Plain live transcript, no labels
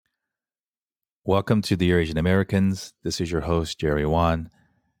Welcome to Dear Asian Americans. This is your host, Jerry Wan,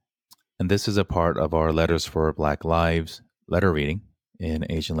 and this is a part of our Letters for Black Lives letter reading in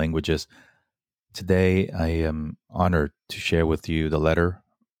Asian languages. Today, I am honored to share with you the letter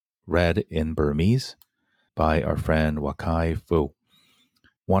read in Burmese by our friend Wakai Fu.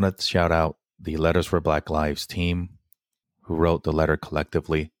 Wanted to shout out the Letters for Black Lives team who wrote the letter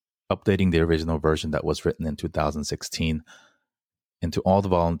collectively, updating the original version that was written in 2016, and to all the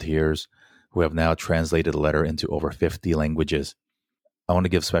volunteers who have now translated the letter into over 50 languages. I want to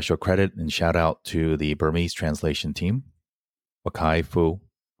give special credit and shout out to the Burmese translation team, Wakai Fu,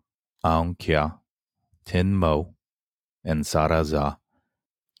 Aung Kia, Tin Mo, and Sara Za.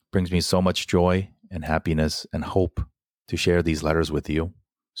 Brings me so much joy and happiness and hope to share these letters with you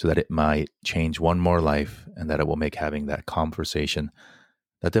so that it might change one more life and that it will make having that conversation,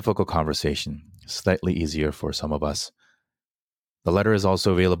 that difficult conversation, slightly easier for some of us. The letter is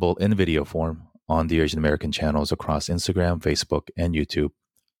also available in video form on the Asian American channels across Instagram, Facebook, and YouTube.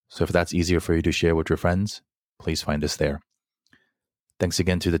 So if that's easier for you to share with your friends, please find us there. Thanks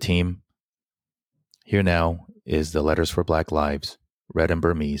again to the team. Here now is the Letters for Black Lives, read in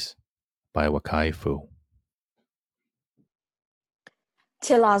Burmese by Wakai Fu. ချ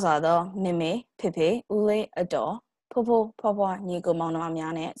စ်လာစွာသောမေမေဖေဖေဦးလေးအတော်ဖိုးဖိုးဖွားဖွားညီကိုမောင်နှမ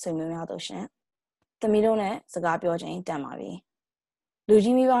များနဲ့ဆွေမျိုးများတို့ရှင်သမီးတို့နဲ့စကားပြောချိန်တန်ပါပြီလူ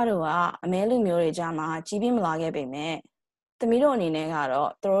ကြီးမိဘတို့ကအမဲလူမျိုးတွေကြားမှာကြီးပြင်းမလာခဲ့ပေမဲ့သမီးတို့အနေနဲ့ကတော့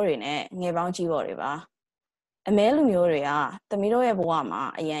သူတို့တွေနဲ့ငယ်ပေါင်းကြီးပေါ်တွေပါအမဲလူမျိုးတွေကသမီးတို့ရဲ့ဘဝမှာ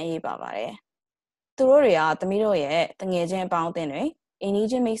အရန်အေးပါပါတယ်သူတို့တွေကသမီးတို့ရဲ့တငယ်ချင်းအပေါင်းအသင်းတွေအင်းကြီး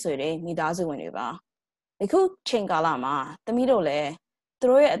ချင်းမိတ်ဆွေတွေမိသားစုဝင်တွေပါအခုချိန်ကာလမှာသမီးတို့လည်းသူ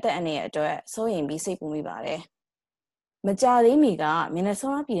တို့ရဲ့အသက်အန္တရာယ်အတွက်စိုးရိမ်ပြီးစိတ်ပူမိပါတယ်။မကြာသေးမီကမင်နီ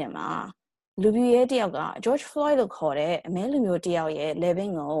ဆိုးတာပြည်နယ်မှာလူပြည့်ရဲ့တယောက်က George Floyd လို့ခေါ်တဲ့အမဲလူမျိုးတယောက်ရဲ့လေဘ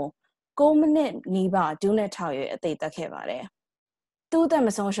င်းကို9မိနစ်နီးပါးဒူးနဲ့ထောက်ရအသေးသက်ခဲ့ပါတယ်။သူ့အသက်မ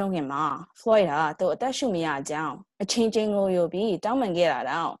ဆုံးရှုံးခင်မှာ Floyd ကသူ့အသက်ရှူမရကြောင်းအချင်းချင်းကိုယူပြီးတောင်းပန်ခဲ့တာ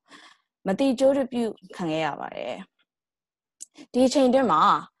တော့မတိကျိုးတပြုခံခဲ့ရပါတယ်။ဒီအချိန်တွင်းမှာ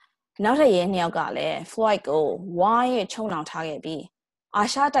နောက်ထပ်ရဲနှစ်ယောက်ကလည်း Floyd ကိုဝိုင်းရဲ့ချုံနှောင်ထားခဲ့ပြီးအာ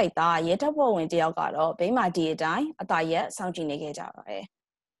ရှတိုက်သားရဲတပ်ဖွဲ့ဝင်တယောက်ကတော့ဘေးမှာဒီအတိုင်းအသာရက်စောင့်ကြည့်နေခဲ့ကြပါတယ်။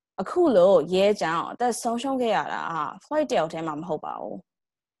အခုလို့ရဲကြောင်အသက်ဆုံးရှုံးခဲ့ရတာ Floyd တယောက်တည်းမှမဟုတ်ပါဘူး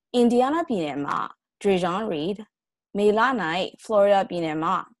။အင်ဒီယားနာပြည်နယ်မှာ Drejon Reed, မေလ၌ဖလော်ရီဒါပြည်နယ်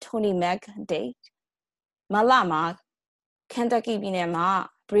မှာ Tony McDade, မလမှာ Kentucky ပြည်နယ်မှာ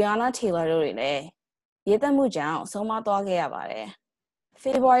Breonna Taylor တို့တွေလည်းရဲတပ်မှုကြောင့်ဆုံးမသွားခဲ့ရပါတယ်။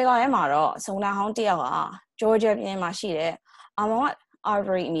ဖေဖော်ဝါရီလထဲမှာတော့စုံနာဟောင်းတယောက်ဟာ Georgia ပြည်နယ်မှာရှိတဲ့ Ahmaud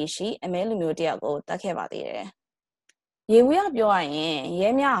Arbery အမည်ရှိအမဲလူမျိုးတယောက်ကိုတတ်ခဲ့ပါသေးတယ်။ရေဝေးပြောရရင်ရဲ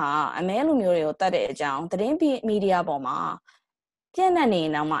များဟာအမဲလူမျိုးတွေကိုတတ်တဲ့အကြောင်းသတင်းမီဒီယာပေါ်မှာပြန့်နှံ့နေ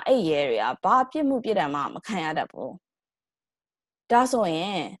နောက်မှာအဲ့ရဲတွေကဘာပြစ်မှုပြစ်ဒဏ်မှမခံရတတ်ဘူး။ဒါဆိုရ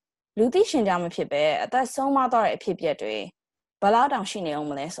င်လူသိရှင်ကြားမဖြစ်ပဲအသက်ဆုံးမသွားတဲ့အဖြစ်အပျက်တွေဘယ်လောက်တောင်ရှိနေအောင်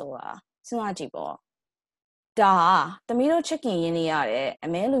မလဲဆိုတာစဉ်းစားကြည့်ပေါ့။ဒါဟာသမီးတို့ချစ်ခင်ရင်းနေရတဲ့အ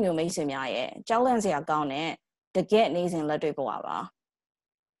မဲလူမျိုးမိတ်ဆွေများရဲ့ကြောက်လန့်စရာကောင်းတဲ့တကယ့်နေစဉ်လက်တွေ့ဘဝပါ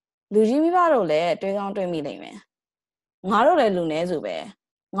လူကြီးမိဘတို့လည်းတွေးကောင်းတွေးမိလိမ့်မယ်ငါတို့လည်းလူနည်းစုပဲ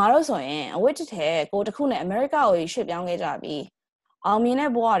ငါတို့ဆိုရင်အဝတ်တစ်ထည်ကိုတစ်ခုနဲ့အမေရိကကိုရွှေ့ပြောင်းခဲ့ကြပြီးအောင်မြင်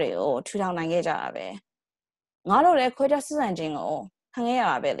တဲ့ဘဝတွေကိုထူထောင်နိုင်ခဲ့ကြတာပဲငါတို့လည်းခွဲခြားဆက်ဆံခြင်းကိုခံခဲ့ရ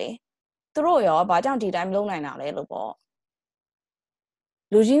တာပဲလေသူတို့ရောဘာကြောင့်ဒီတိုင်းမလုပ်နိုင်တာလဲလို့ပေါ့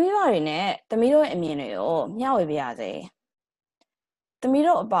လူကြီးမိဘတွေနဲ့သမီးတို့ရဲ့အမြင်တွေကိုမျှဝေပြရစေသမီး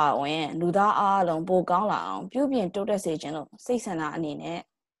တို့အပါအဝင်လူသားအားလုံးပိုကောင်းလာအောင်ပြုပြင်တိုးတက်စေခြင်းလို့စိတ်ဆန္ဒအနေနဲ့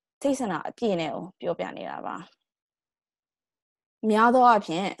စိတ်ဆန္ဒအပြည့်နဲ့ပြောပြနေတာပါများသောအား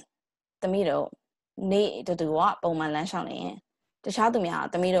ဖြင့်သမီးတို့နေတူကပုံမှန်လမ်းလျှောက်နေရင်တခြားသူများ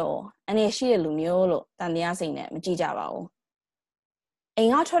သမီးတို့အနေရှိတဲ့လူမျိုးလို့တန်တရားစိတ်နဲ့မကြည့်ကြပါဘူးအိ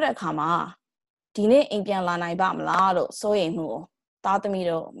မ်ကထွက်တဲ့အခါမှာဒီနေ့အိမ်ပြန်လာနိုင်ပါမလားလို့စိုးရိမ်မှုကိုသားသမီး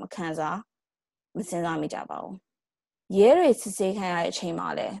တို့မခံစားမစင်စားမိကြပါဘူးရဲတွေစစ်ဆေးခံရတဲ့အချိန်မှာ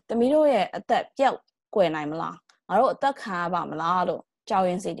လဲသမီးတို့ရဲ့အသက်ပြောက်ကွယ်နိုင်မလားငါတို့အသက်ခံရပါမလားလို့ကြောက်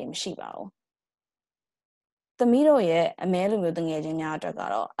ရွံ့စိတ်တွေမရှိပါဘူးသမီးတို့ရဲ့အမဲလူမျိုးတငယ်ချင်းများအတွက်က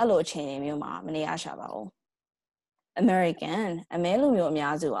တော့အဲ့လိုအခြေအနေမျိုးမှာမနေရရှာပါဘူး American အမဲလူမျိုးအ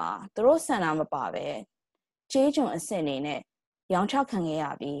များစုဟာသူတို့ဆန္ဒမပါပဲကြေးကျွန်အဆင့်နေနဲ့ရောင်းချခံခဲ့ရ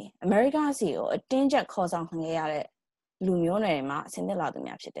ပြီးအမေရိကစီကိုအတင်းကျပ်ခေါ်ဆောင်ခံခဲ့ရတဲ့လူမျိုးနယ်တွေမှာဆင်းသက်လာသူ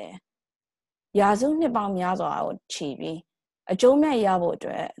များဖြစ်တယ်ရာစုနှစ်ပေါင်းများစွာကိုချီပြီးအကျိုးမဲ့ရဖို့အ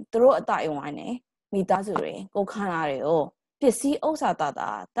တွက်သူတို့အတိုင်းဝိုင်းနဲ့မိသားစုတွေကိုခန္ဓာတွေကိုပစ္စည်းဥစ္စာတ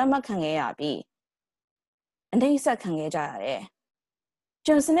တ်မှတ်ခံခဲ့ရပြီးအနှိမ့်ဆက်ခံခဲ့ကြရတယ်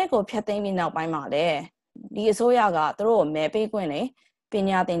ကျွန်စနစ်ကိုဖျက်သိမ်းပြီးနောက်ပိုင်းမှာလည်းဒီအစိုးရကသူတို့ကိုမဲပေးခွင့်နဲ့ပ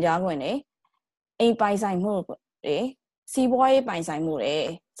ညာသင်ကြားခွင့်နဲ့ အိမ်ပိုင်ဆိုင်မှုတွေစီးပွားရေးပိုင်ဆိုင်မှုတွေ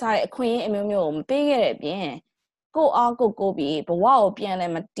စတဲ့အခွင့်အရေးအမျိုးမျိုးကိုမပေးခဲ့တဲ့အပြင်ကိုအားကိုပြီးဘဝကိုပြန်လဲ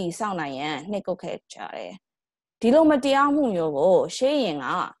မတီဆောက်နိုင်ရန်နှိပ်ကွပ်ခဲ့ကြတယ်ဒီလိုမတရားမှုမျိုးကိုရှေးရင်က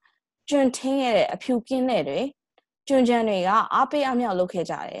ကျွန်းထင်းခဲ့တဲ့အဖြူကင်းတဲ့တွေကျွန်းချန်တွေကအားပေးအမြောက်လုပ်ခဲ့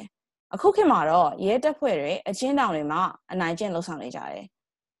ကြတယ်အခုခေတ်မှာတော့ရဲတပ်ဖွဲ့တွေအကျဉ်းထောင်တွေမှာအနိုင်ကျင့်လှုပ်ဆောင်နေကြတယ်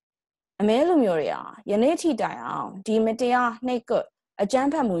အမဲလူမျိုးတွေဟာယနေ့ထိတိုင်အောင်ဒီမတရားနှိပ်ကွပ်အကြမ်း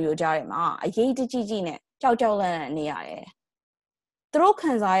ဖက်မှုမျိုးကြားတွေမှာအရေးတကြီးနဲ့ကြောက်ကြောက်လန့်လန့်နေရတယ်သူတို့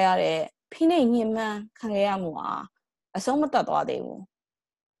ခံစားရတဲ့ဖိနှိပ်ညှဉ်းပန်းခံရမှုဟာအဆုံးမသတ်သွားသေးဘူး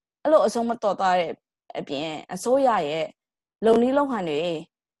အဲ့လိုအဆုံးမတော်သွားတဲ့အပြင်အစိုးရရဲ့လုံနည်းလုံဟန်တွေ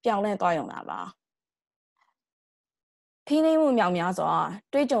ပြောင်းလဲသွားရုံလားပါဖိနှိပ်မှုမြောက်များစွာ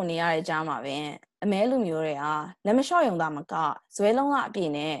တွေးကြုံနေရတဲ့ကြားမှာပင်အမဲလူမျိုးတွေဟာလက်မလျှော့ရုံသာမကဇွဲလုံးကအပြ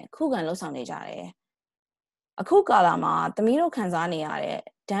ည့်နဲ့ခုခံလှုပ်ဆောင်နေကြတယ်အခုကာလမှာသမီးတို့ခံစားနေရတဲ့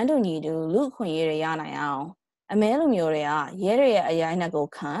ဒန်းတူညီတူလူအခွင့်အရေးတွေရနိုင်အောင်အမဲလူမျိုးတွေကရဲတွေရဲ့အရိုင်းနှက်ကို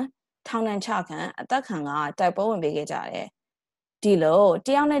ခံထောင်နှံချခံအသက်ခံကတိုက်ပွဲဝင်ပေးခဲ့ကြတယ်ဒီလိုတ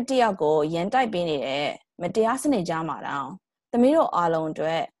ယောက်နဲ့တယောက်ကိုရန်တိုက်ပေးနေတဲ့မတရားစနစ်ကြားမှာတောင်သမီးတို့အားလုံးအတွ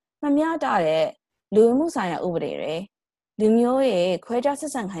က်မမျှတတဲ့လူမှုဆိုင်ရာဥပဒေတွေလူမျိုးရဲ့ခွဲခြားဆ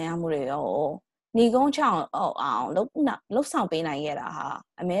က်ဆံခံရမှုတွေရောညီကုန်းချောင်းအောင်လှုပ်ဆောင်ပေးနိုင်ခဲ့တာဟာ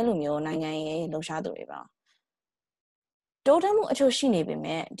အမဲလူမျိုးနိုင်ငံရေးလှုပ်ရှားသူတွေပါတိုးတက်မှုအချို့ရှိနေပေ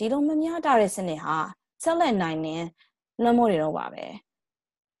မဲ့ဒီလိုမမျှတတဲ့စနစ်ဟာဆက်လက်နိုင်နေလွှမ်းမိုးနေတော့ပါပဲ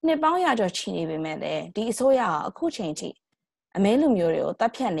နှစ်ပေါင်းရာကျော်ချီနေပေမဲ့လည်းဒီအစိုးရဟာအခုချိန်ထိအမဲလူမျိုးတွေကိုတ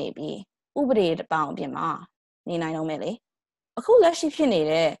ပ်ဖြတ်နေပြီးဥပဒေတပောင်အပြင်မှာနေနိုင်တော့မယ်လေအခုလက်ရှိဖြစ်နေ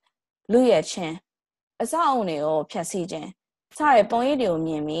တဲ့လူရဲ့ချင်းအစအုံတွေကိုဖျက်ဆီးခြင်းစတဲ့ပုံရိပ်တွေကို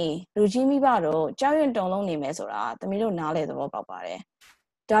မြင်ပြီးလူကြီးမိဘတို့ကြောက်ရွံ့တုန်လှုပ်နေမယ်ဆိုတာသမီးတို့နားလေသဘောပေါက်ပါတယ်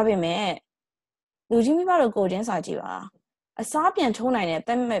ဒါပေမဲ့လူကြီးမိဘတို့ကိုချင်းစာကြည့်ပါအစားပြန်ထိုးနိုင်တဲ့တ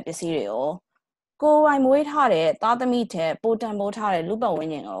က်မဲ့ပစ္စည်းတွေကိုကိုယ်ပိုင်မွေးထားတဲ့သားသမီးတဲ့ပိုတန်ပိုးထားတဲ့လူပတ်ဝ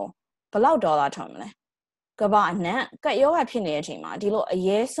န်းကျင်ကိုဘလောက်ဒေါ်လာထောင်မလဲကဘာအနှံ့ကက်ယောဂဖြစ်နေတဲ့အချိန်မှာဒီလိုအ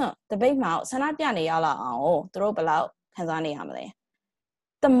ရေးစွန့်တပိတ်မှောက်ဆန္ဒပြနေရလာအောင်သူတို့ဘလောက်ခံစားနေရမလဲ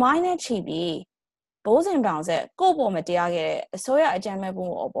တမိုင်းနဲ့ချီပြီးဘိုးစဉ်ပောင်ဆက်ကို့ပေါ်မတရားခဲ့တဲ့အစိုးရအကြမ်းမဲ့မှု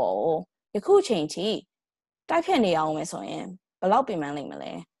အပေါ်ကိုယခုချိန်ထိတိုက်ဖြတ်နေအောင်မယ်ဆိုရင်ဘလောက်ပြင်ပန်းလိမ့်မ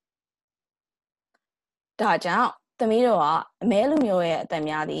လဲဒါကြောင့်သမီးတို့ကအမဲလူမျိုးရဲ့အသက်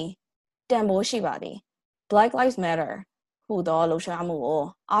များသည်တန်ဖိုးရှိပါသည် Black Lives Matter ဟူသောလှုပ်ရှားမှုကို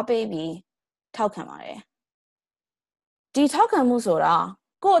အားပေးပြီးထောက်ခံပါတယ်ဒီထောက်ခံမှုဆိုတာ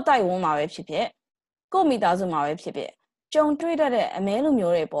ကို့အတိုက်ဝန်းမှာပဲဖြစ်ဖြစ်ကို့မိသားစုမှာပဲဖြစ်ဖြစ်ကြုံတွေ့တတ်တဲ့အမဲလူ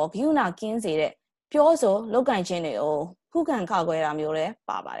မျိုးတွေပေါ်ဂရုဏာကင်းစေတဲ့ပြောဆိုလောက်ကင်ခြင်းတွေကိုခုခံခါခွဲတာမျိုးလည်း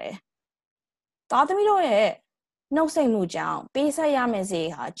ပါပါတယ်သားသမီးတို့ရဲ့နှုတ်ဆက်မှုကြောင့်ပေးဆက်ရမယ့်ဈေး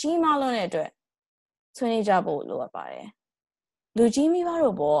ဟာကြီးမားလွန်းတဲ့အတွက်ဆွေးနွေးကြဖို့လိုအပ်ပါတယ်လူကြီးမိဘ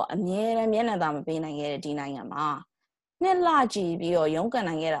တို့ပေါ်အမြဲတမ်းမျက်နှာသာမပေးနိုင်ခဲ့တဲ့ဒီနိုင်ငံမှာနှစ်လကြည့်ပြီးတော့ရုန်းကန်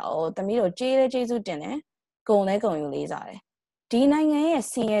နိုင်ခဲ့တာကိုသမီးတို့ကျေးဇူးတင်တယ်ဂုဏ်လဲဂုဏ်ယူလေးစားတယ်ဒီနိုင်ငံရဲ့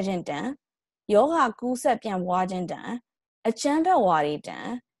ဆင်းရဲခြင်းတန်ယောဂကူးဆက်ပြန်ပွားခြင်းတန်အချမ်းဘက်ဝါဒီတန်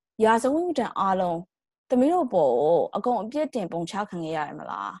ရာဇဝတ်မှုတန်အားလုံးသမီးတို့ပေါ်ကိုအကုန်အပြစ်တင်ပုံချခံခဲ့ရတယ်မ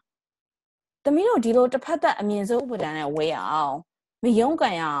လားသမီးတို့ဒီလိုတစ်ဖက်သက်အမြင့်ဆုံးဥပဒေနဲ့ဝေးအောင်မယုံက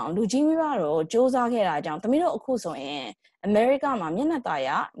န်ရအောင်လူကြီးမိဘတို့စ조사ခဲ့တာကြောင့်သမီးတို့အခုဆိုရင်အမေရိကမှာမျက်နှာသာရ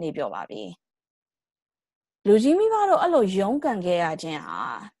နေပြောပါပြီလူကြီးမိဘတို့အဲ့လိုယုံကန်ခဲ့ရခြင်းဟာ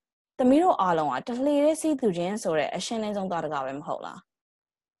သမီးတို့အားလုံးကတလှေတဲ့စီးသူချင်းဆိုတဲ့အရှင်းလင်းဆုံးသားတကားပဲမဟုတ်လား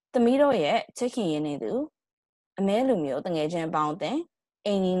သမီးတို့ရဲ့ချစ်ခင်ရင်းနေသူအမဲလူမျိုးတငယ်ချင်းပေါင်းတဲ့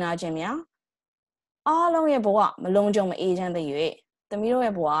အိမ်နီးနာချင်းများအားလုံးရဲ့ဘဝမလုံးကြုံမအေးချမ်းတဲ့၍သမီးတို့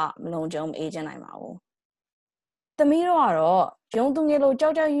ရဲ့ဘဝမလုံးကြုံမအေးချမ်းနိုင်ပါဘူးသမီးတို့ကတော့ရုံသူငယ်လိုကြော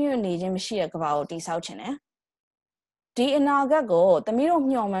က်ကြောက်ရွံ့ရွံ့နေခြင်းမရှိတဲ့ကမ္ဘာကိုတည်ဆောက်ခြင်းနဲ့ဒီအနာဂတ်ကိုသမီးတို့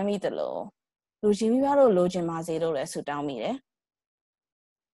မျှော်မှန်းမိသလိုလူကြီးမိဘတို့လိုချင်ပါစေလို့လည်းဆုတောင်းမိတယ်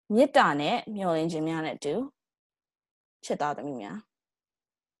မေတ္တာနဲ့မျှော်လင့်ခြင်းများနဲ့တူချစ်သားသမီးများ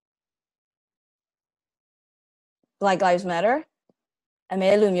Black Lives Matter အမဲ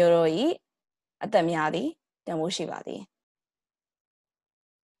လူမျိုးတို့၏အသက်များသည်တန်ဖိုးရှိပါသည်